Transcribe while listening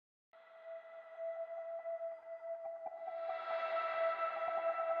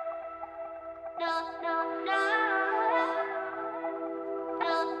I'm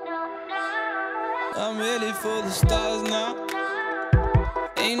ready for the stars now.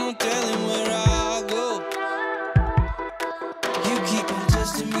 Ain't no telling where I'll go. You keep on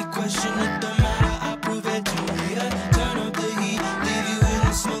testing me, question it don't matter, I prove it to you. Turn up the heat, leave you in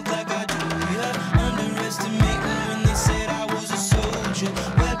the smoke like I do. Underestimate me when they said I was a soldier.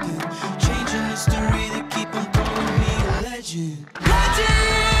 Weapon, changing history, they keep on calling me a legend. Legend!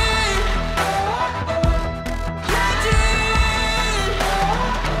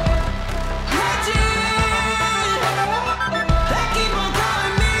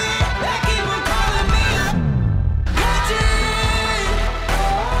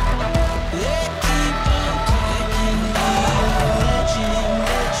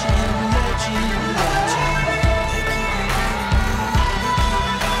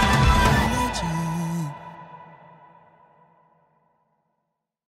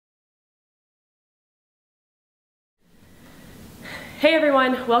 Hey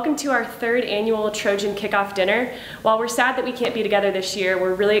everyone, welcome to our third annual Trojan Kickoff dinner. While we're sad that we can't be together this year,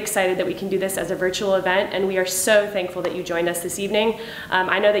 we're really excited that we can do this as a virtual event, and we are so thankful that you joined us this evening.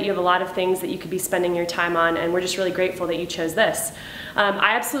 I know that you have a lot of things that you could be spending your time on, and we're just really grateful that you chose this.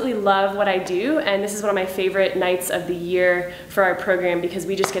 I absolutely love what I do, and this is one of my favorite nights of the year for our program because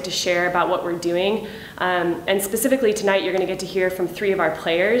we just get to share about what we're doing. And specifically tonight, you're going to get to hear from 3 of our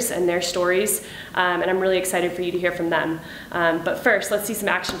players and their stories, and I'm really excited for you to hear from them. But first, let's see some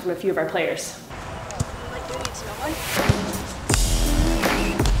action from a few of our players.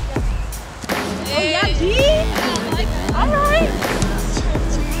 Oh yeah, G? All right.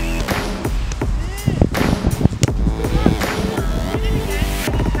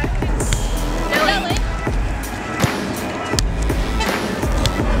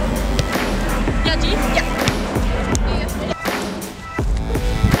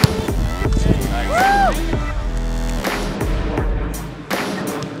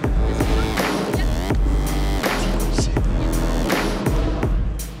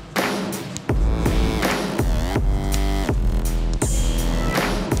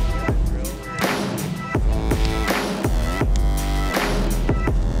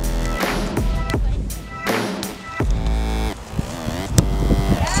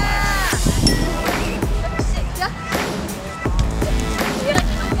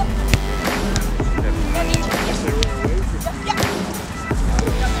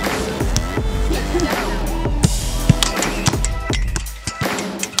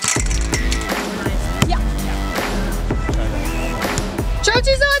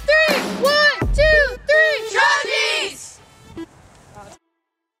 Trojans on 3! 1, 2, 3! Trojans!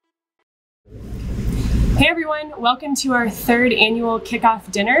 Hey everyone, welcome to our third annual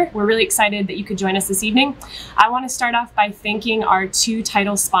kickoff dinner. We're really excited that you could join us this evening. I want to start off by thanking our 2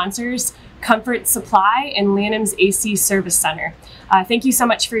 title sponsors, Comfort Supply and Lanham's AC Service Center. Thank you so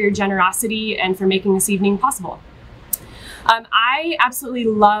much for your generosity and for making this evening possible. I absolutely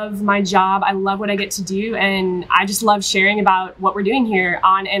love my job. I love what I get to do, and I just love sharing about what we're doing here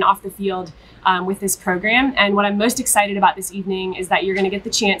on and off the field with this program. And what I'm most excited about this evening is that you're going to get the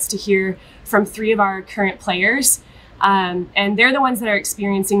chance to hear from 3 of our current players, and they're the ones that are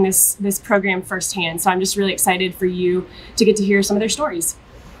experiencing this program firsthand. So I'm just really excited for you to get to hear some of their stories.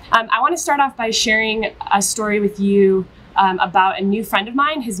 I want to start off by sharing a story with you about a new friend of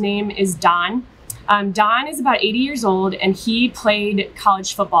mine. His name is Don. Don is about 80 years old, and he played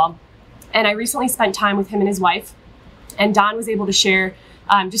college football. And I recently spent time with him and his wife, and Don was able to share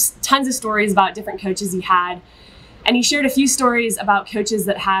just tons of stories about different coaches he had. And he shared a few stories about coaches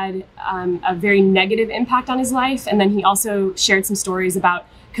that had a very negative impact on his life, and then he also shared some stories about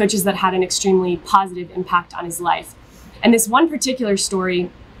coaches that had an extremely positive impact on his life. And this one particular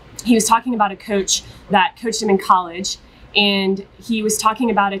story, he was talking about a coach that coached him in college, and he was talking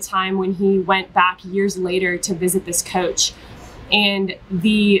about a time when he went back years later to visit this coach. And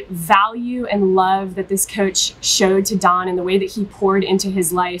the value and love that this coach showed to Don and the way that he poured into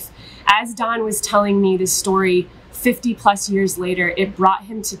his life, as Don was telling me this story 50 plus years later, it brought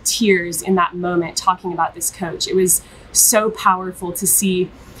him to tears in that moment talking about this coach. It was so powerful to see,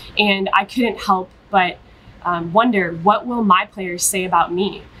 and I couldn't help but wonder, what will my players say about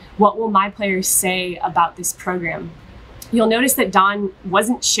me? What will my players say about this program? You'll notice that Don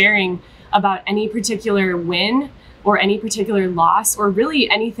wasn't sharing about any particular win or any particular loss or really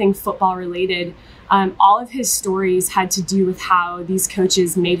anything football related. All of his stories had to do with how these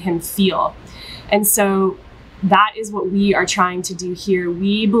coaches made him feel. And so that is what we are trying to do here.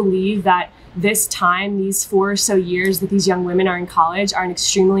 We believe that this time, these 4 or so years that these young women are in college, are an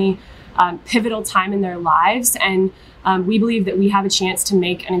extremely pivotal time in their lives, and we believe that we have a chance to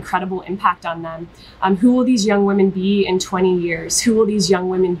make an incredible impact on them. Who will these young women be in 20 years? Who will these young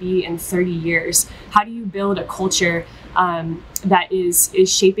women be in 30 years? How do you build a culture that is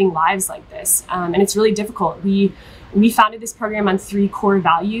shaping lives like this? And it's really difficult. We founded this program on 3 core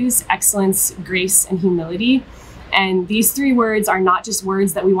values: excellence, grace, and humility. And these 3 words are not just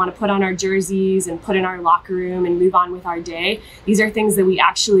words that we want to put on our jerseys and put in our locker room and move on with our day. These are things that we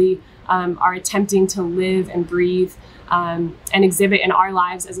actually are attempting to live and breathe and exhibit in our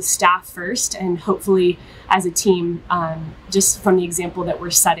lives as a staff first, and hopefully as a team, just from the example that we're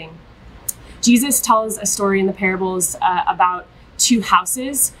setting. Jesus tells a story in the parables about 2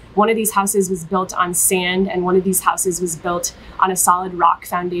 houses. One of these houses was built on sand, and one of these houses was built on a solid rock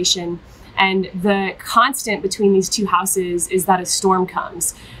foundation. And the constant between these 2 houses is that a storm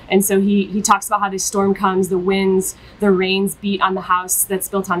comes. And so he talks about how this storm comes, the winds, the rains beat on the house that's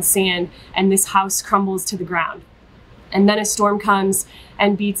built on sand, and this house crumbles to the ground. And then a storm comes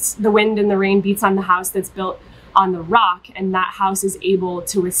and the wind and the rain beats on the house that's built on the rock, and that house is able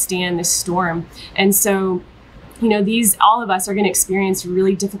to withstand this storm. And so, you know, all of us are going to experience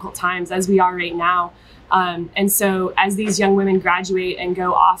really difficult times, as we are right now. And so as these young women graduate and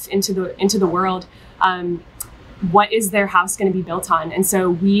go off into the world, what is their house going to be built on? And so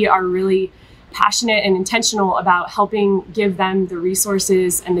we are really passionate and intentional about helping give them the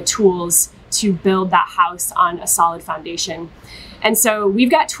resources and the tools to build that house on a solid foundation. And so we've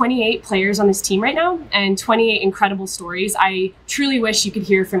got 28 players on this team right now, and 28 incredible stories. I truly wish you could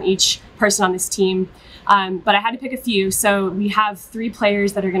hear from each person on this team. But I had to pick a few. So we have 3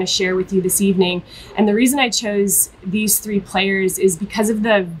 players that are going to share with you this evening. And the reason I chose these 3 players is because of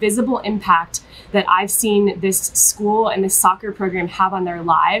the visible impact that I've seen this school and this soccer program have on their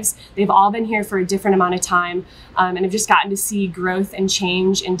lives. They've all been here for a different amount of time, and have just gotten to see growth and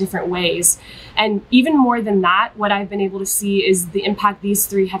change in different ways. And even more than that, what I've been able to see is the impact these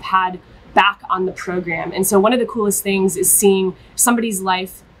 3 have had back on the program. And so one of the coolest things is seeing somebody's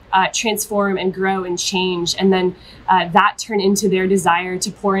life transform and grow and change, and then that turn into their desire to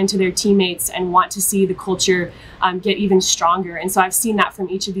pour into their teammates and want to see the culture get even stronger. And so I've seen that from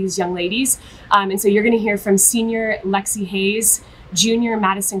each of these young ladies. And so you're going to hear from senior Lexi Hayes, junior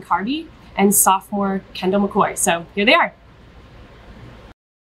Madison Carby, and sophomore Kendall McCoy. So here they are.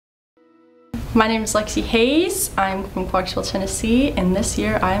 My name is Lexi Hayes. I'm from Clarksville, Tennessee, and this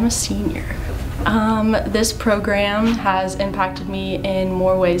year I am a senior. This program has impacted me in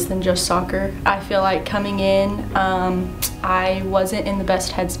more ways than just soccer. I feel like coming in, I wasn't in the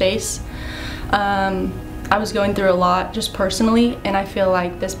best headspace. I was going through a lot just personally, and I feel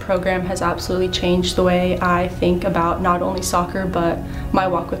like this program has absolutely changed the way I think about not only soccer, but my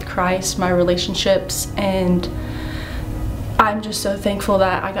walk with Christ, my relationships, and I'm just so thankful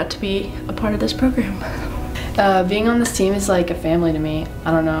that I got to be a part of this program. Being on this team is like a family to me.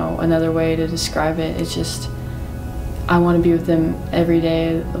 I don't know another way to describe it. It's just, I want to be with them every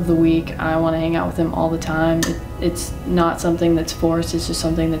day of the week. I want to hang out with them all the time. It's not something that's forced, it's just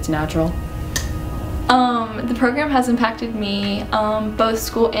something that's natural. The program has impacted me, both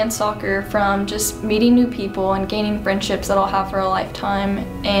school and soccer, from just meeting new people and gaining friendships that I'll have for a lifetime,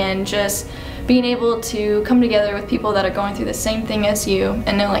 and just being able to come together with people that are going through the same thing as you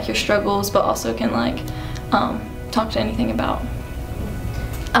and know like your struggles, but also can like talk to anything about.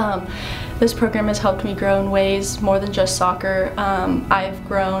 This program has helped me grow in ways more than just soccer. I've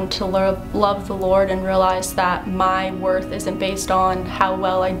grown to love the Lord and realize that my worth isn't based on how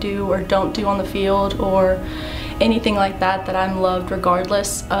well I do or don't do on the field or anything like that, that I'm loved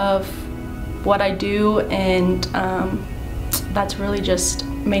regardless of what I do, and that's really just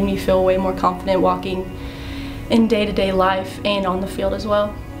made me feel way more confident walking in day-to-day life and on the field as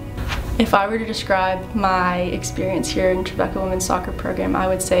well. If I were to describe my experience here in Trevecca Women's Soccer Program, I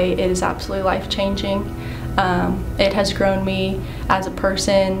would say it is absolutely life-changing. It has grown me as a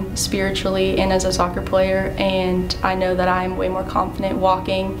person, spiritually, and as a soccer player, and I know that I'm way more confident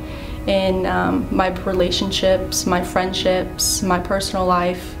walking in my relationships, my friendships, my personal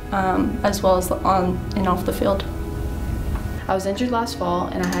life, as well as on and off the field. I was injured last fall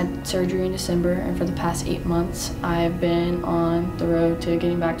and I had surgery in December, and for the past 8 months I've been on the road to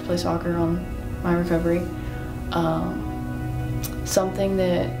getting back to play soccer on my recovery. Something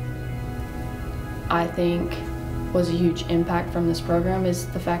that I think was a huge impact from this program is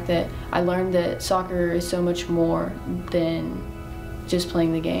the fact that I learned that soccer is so much more than just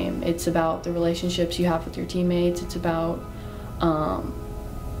playing the game. It's about the relationships you have with your teammates. It's about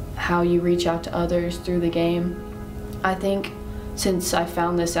how you reach out to others through the game. I think since I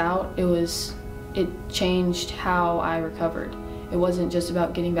found this out, it changed how I recovered. It wasn't just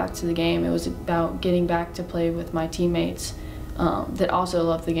about getting back to the game, it was about getting back to play with my teammates that also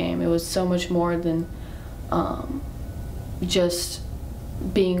loved the game. It was so much more than just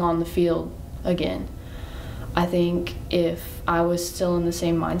being on the field again. I think if I was still in the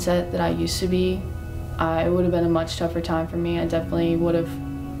same mindset that I used to be, it would have been a much tougher time for me. I definitely would have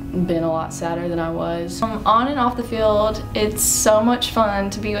been a lot sadder than I was. On and off the field, it's so much fun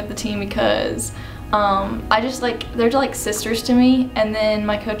to be with the team because they're like sisters to me, and then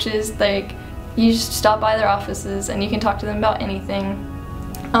my coaches, you just stop by their offices and you can talk to them about anything.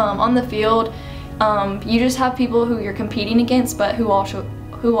 On the field, you just have people who you're competing against but who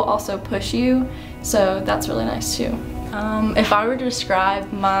will also push you, so that's really nice too. If I were to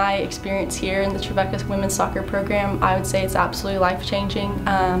describe my experience here in the Trevecca women's soccer program, I would say it's absolutely life-changing.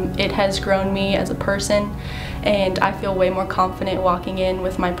 It has grown me as a person, and I feel way more confident walking in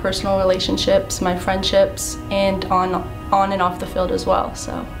with my personal relationships, my friendships, and on and off the field as well.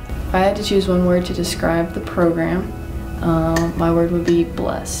 So, if I had to choose one word to describe the program, my word would be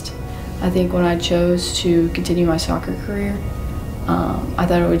blessed. I think when I chose to continue my soccer career, I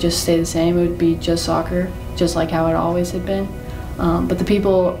thought it would just stay the same. It would be just soccer, just like how it always had been. But the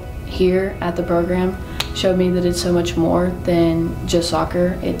people here at the program showed me that it's so much more than just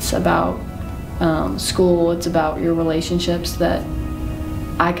soccer. It's about school, it's about your relationships that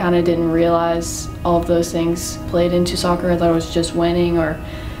I kind of didn't realize all of those things played into soccer. I thought it was just winning or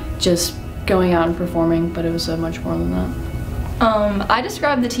just going out and performing, but it was so much more than that. I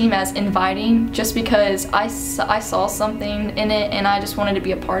describe the team as inviting just because I saw something in it and I just wanted to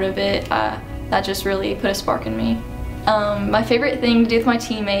be a part of it. That just really put a spark in me. My favorite thing to do with my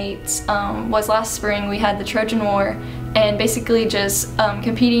teammates was last spring we had the Trojan War, and basically just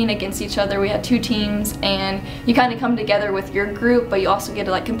competing against each other. We had two teams and you kind of come together with your group, but you also get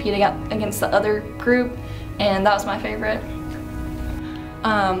to compete against the other group, and that was my favorite.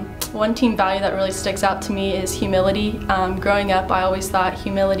 One team value that really sticks out to me is humility. Growing up, I always thought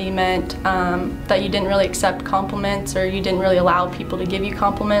humility meant that you didn't really accept compliments or you didn't really allow people to give you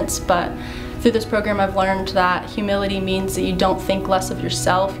compliments, but through this program I've learned that humility means that you don't think less of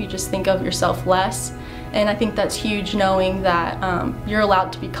yourself, you just think of yourself less. And I think that's huge, knowing that you're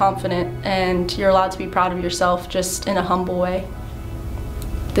allowed to be confident and you're allowed to be proud of yourself, just in a humble way.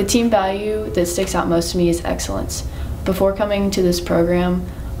 The team value that sticks out most to me is excellence. Before coming to this program,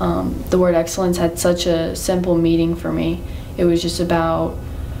 the word excellence had such a simple meaning for me. It was just about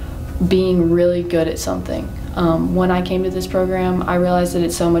being really good at something. When I came to this program, I realized that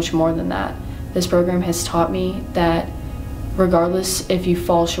it's so much more than that. This program has taught me that regardless if you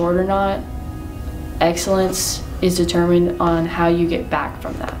fall short or not, excellence is determined on how you get back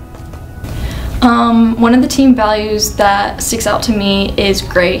from that. One of the team values that sticks out to me is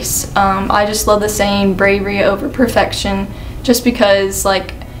grace. I just love the saying bravery over perfection, just because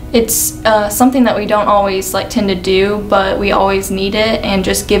it's something that we don't always tend to do, but we always need it, and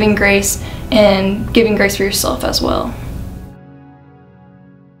just giving grace and giving grace for yourself as well.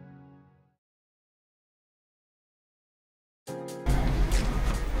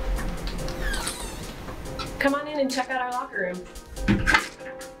 Come on in and check out our locker room.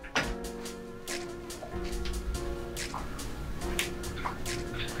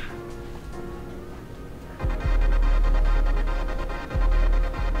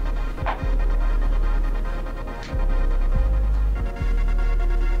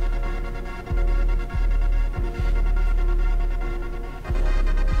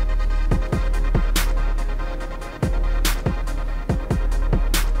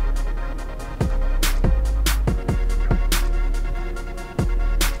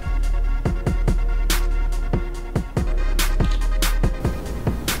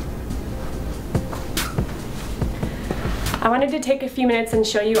 I wanted to take a few minutes and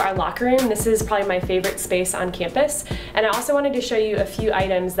show you our locker room. This is probably my favorite space on campus. And I also wanted to show you a few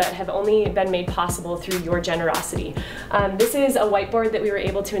items that have only been made possible through your generosity. This is a whiteboard that we were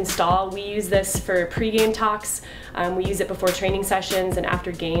able to install. We use this for pregame talks. We use it before training sessions and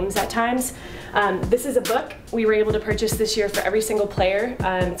after games at times. This is a book we were able to purchase this year for every single player.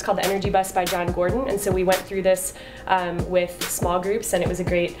 It's called The Energy Bus by John Gordon, and so we went through this with small groups, and it was a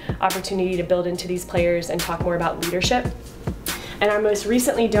great opportunity to build into these players and talk more about leadership. And our most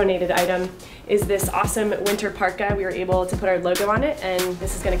recently donated item is this awesome winter parka. We were able to put our logo on it, and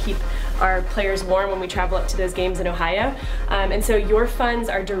this is going to keep our players warm when we travel up to those games in Ohio. And so your funds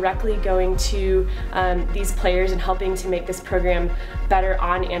are directly going to these players and helping to make this program better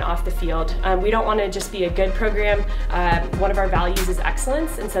on and off the field. We don't want to just be a good program. One of our values is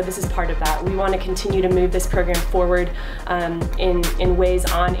excellence, and so this is part of that. We want to continue to move this program forward in ways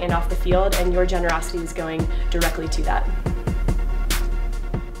on and off the field, and your generosity is going directly to that.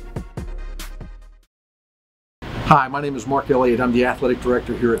 Hi, my name is Mark Elliott. I'm the athletic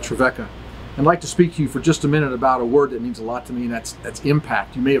director here at Trevecca. I'd like to speak to you for just a minute about a word that means a lot to me, and that's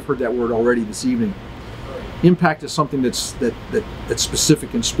impact. You may have heard that word already this evening. Impact is something that's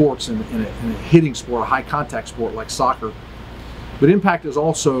specific in sports and in a hitting sport, a high contact sport like soccer. But impact is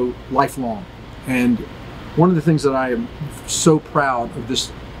also lifelong. And one of the things that I am so proud of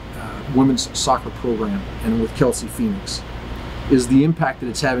this women's soccer program and with Kelsey Fenix is the impact that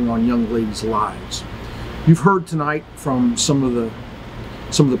it's having on young ladies' lives. You've heard tonight from some of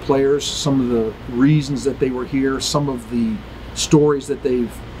the players, some of the reasons that they were here, some of the stories that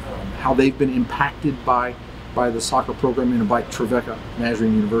how they've been impacted by the soccer program and by Trevecca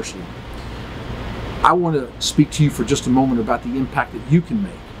Nazarene University. I want to speak to you for just a moment about the impact that you can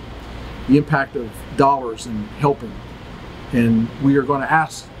make, the impact of dollars and helping. And we are going to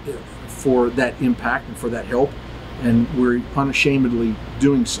ask for that impact and for that help, and we're unashamedly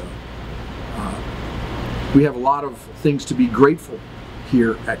doing so. We have a lot of things to be grateful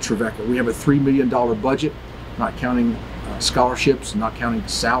here at Trevecca. We have a $3 million budget, not counting scholarships, not counting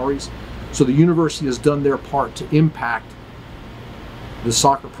salaries. So the university has done their part to impact the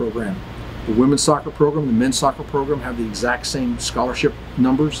soccer program. The women's soccer program, the men's soccer program have the exact same scholarship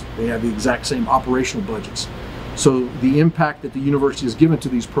numbers. They have the exact same operational budgets. So the impact that the university has given to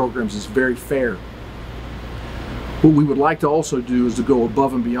these programs is very fair. What we would like to also do is to go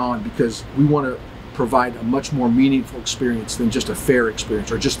above and beyond, because we want to provide a much more meaningful experience than just a fair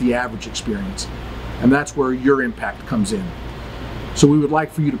experience or just the average experience. And that's where your impact comes in. So we would like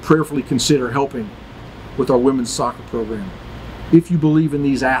for you to prayerfully consider helping with our women's soccer program. If you believe in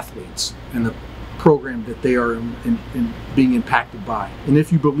these athletes and the program that they are in being impacted by, and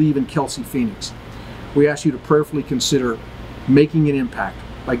if you believe in Kelsey Fenix, we ask you to prayerfully consider making an impact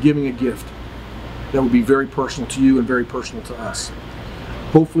by giving a gift that would be very personal to you and very personal to us.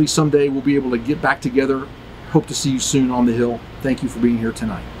 Hopefully someday we'll be able to get back together. Hope to see you soon on the Hill. Thank you for being here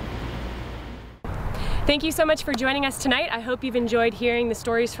tonight. Thank you so much for joining us tonight. I hope you've enjoyed hearing the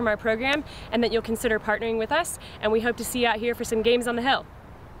stories from our program and that you'll consider partnering with us. And we hope to see you out here for some games on the Hill.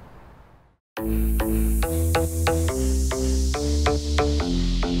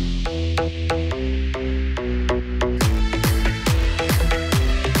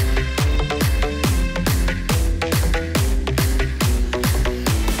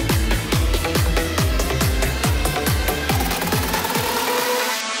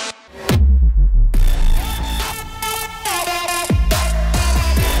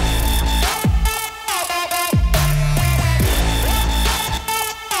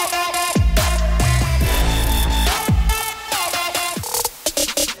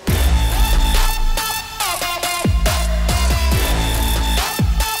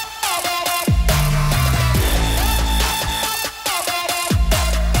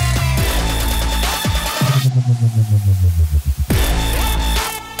 No.